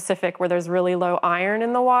Central Pacific where there's really low iron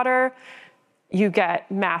in the water, you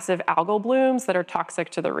get massive algal blooms that are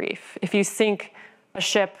toxic to the reef. If you sink a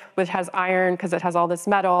ship which has iron because it has all this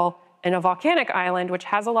metal, in a volcanic island, which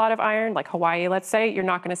has a lot of iron, like Hawaii, let's say, you're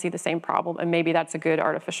not going to see the same problem, and maybe that's a good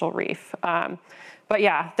artificial reef. But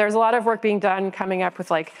yeah, there's a lot of work being done coming up with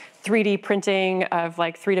like 3D printing of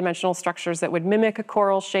like three-dimensional structures that would mimic a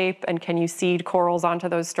coral shape, and can you seed corals onto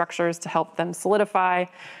those structures to help them solidify?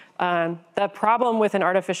 The problem with an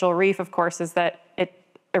artificial reef, of course, is that it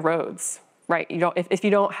erodes, right? If you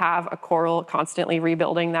don't have a coral constantly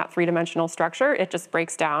rebuilding that three-dimensional structure, it just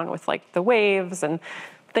breaks down with like the waves and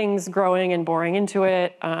things growing and boring into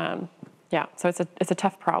it. Yeah, so it's a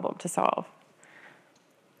tough problem to solve.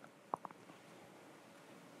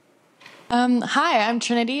 Hi, I'm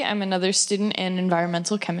Trinity. I'm another student in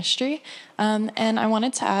environmental chemistry. And I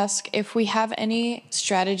wanted to ask if we have any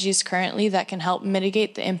strategies currently that can help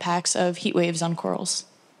mitigate the impacts of heat waves on corals.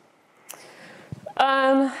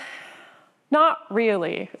 Not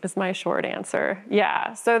really, is my short answer.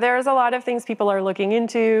 Yeah, so there's a lot of things people are looking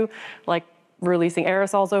into, like releasing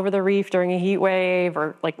aerosols over the reef during a heat wave,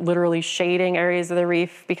 or like literally shading areas of the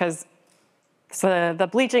reef, because the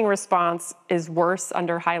bleaching response is worse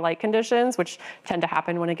under high light conditions, which tend to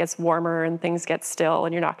happen when it gets warmer and things get still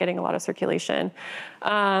and you're not getting a lot of circulation.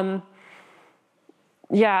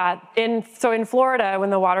 Yeah, so in Florida, when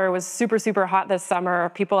the water was super, super hot this summer,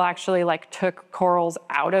 people actually like took corals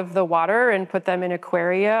out of the water and put them in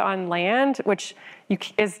aquaria on land, which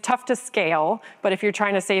is tough to scale. But if you're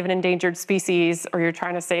trying to save an endangered species or you're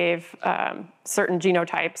trying to save certain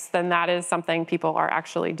genotypes, then that is something people are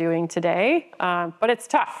actually doing today. But it's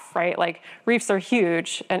tough, right? Like reefs are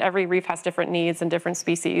huge, and every reef has different needs and different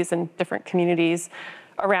species and different communities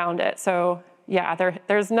around it. So yeah,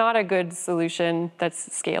 there's not a good solution that's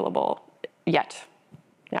scalable yet.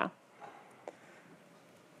 Yeah.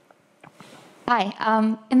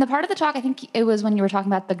 Hi. In the part of the talk, I think it was when you were talking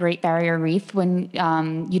about the Great Barrier Reef, when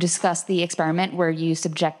you discussed the experiment where you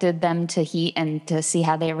subjected them to heat and to see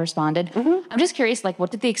how they responded. Mm-hmm. I'm just curious, like,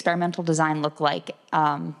 what did the experimental design look like?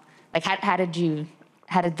 Like, how did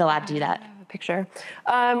the lab do that? Picture.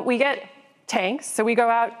 We get tanks. So we go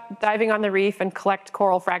out diving on the reef and collect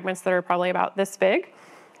coral fragments that are probably about this big.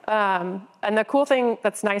 And the cool thing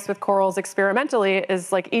that's nice with corals experimentally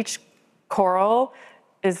is like each coral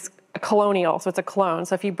is a colonial, so it's a clone.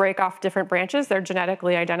 So if you break off different branches, they're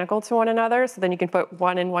genetically identical to one another. So then you can put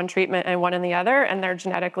one in one treatment and one in the other, and they're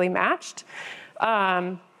genetically matched.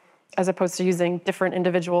 As opposed to using different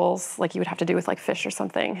individuals like you would have to do with like fish or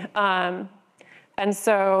something. And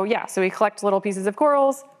so, yeah, so we collect little pieces of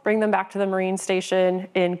corals, bring them back to the marine station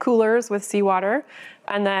in coolers with seawater,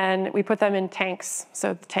 and then we put them in tanks.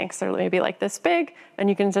 So the tanks are maybe like this big, and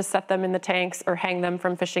you can just set them in the tanks or hang them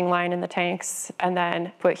from fishing line in the tanks, and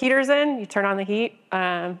then put heaters in, you turn on the heat,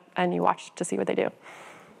 and you watch to see what they do.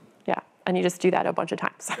 Yeah, and you just do that a bunch of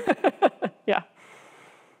times. Yeah.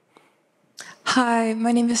 Hi,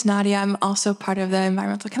 my name is Nadia. I'm also part of the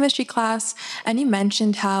environmental chemistry class. And you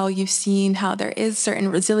mentioned how you've seen how there is certain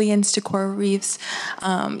resilience to coral reefs,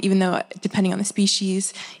 even though, depending on the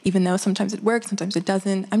species, even though sometimes it works, sometimes it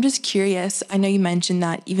doesn't. I'm just curious. I know you mentioned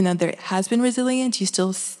that even though there has been resilience, you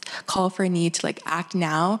still call for a need to like act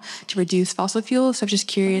now to reduce fossil fuels. So I'm just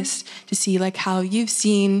curious to see like how you've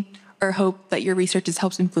seen or hope that your research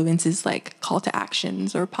helps influences like call to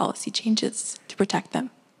actions or policy changes to protect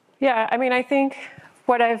them. Yeah, I mean, I think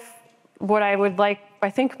I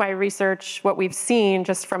think my research, what we've seen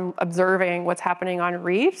just from observing what's happening on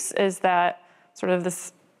reefs is that sort of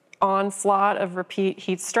this onslaught of repeat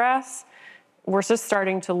heat stress, we're just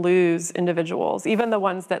starting to lose individuals, even the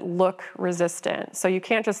ones that look resistant. So you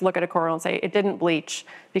can't just look at a coral and say it didn't bleach,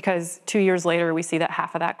 because 2 years later we see that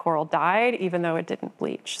half of that coral died, even though it didn't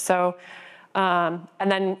bleach. So, and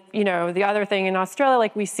then, you know, the other thing in Australia,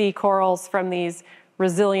 like we see corals from these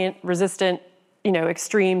resilient, resistant, you know,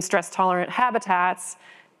 extreme stress tolerant habitats,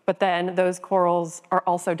 but then those corals are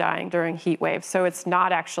also dying during heat waves. So it's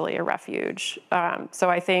not actually a refuge. So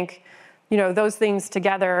I think, you know, those things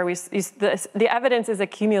together, the evidence is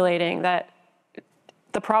accumulating that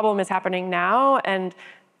the problem is happening now, and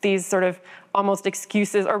these sort of almost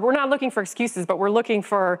excuses, or we're not looking for excuses, but we're looking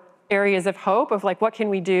for areas of hope of like, what can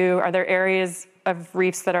we do? Are there areas of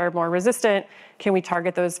reefs that are more resistant? Can we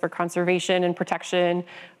target those for conservation and protection?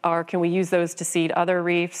 Or can we use those to seed other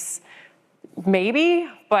reefs? Maybe,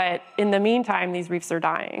 but in the meantime, these reefs are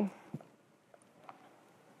dying.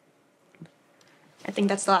 I think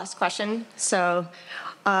that's the last question. So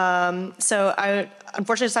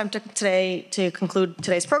unfortunately, it's time today to conclude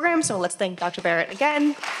today's program. So let's thank Dr. Barott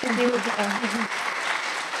again. Thank you.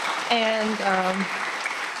 And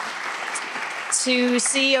to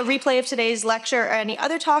see a replay of today's lecture or any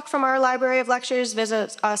other talk from our library of lectures,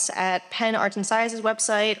 visit us at Penn Arts and Sciences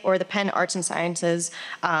website or the Penn Arts and Sciences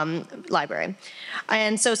library.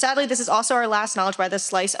 And so sadly, this is also our last Knowledge by the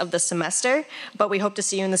Slice of the semester, but we hope to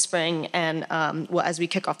see you in the spring and as we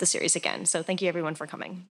kick off the series again. So thank you everyone for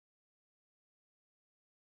coming.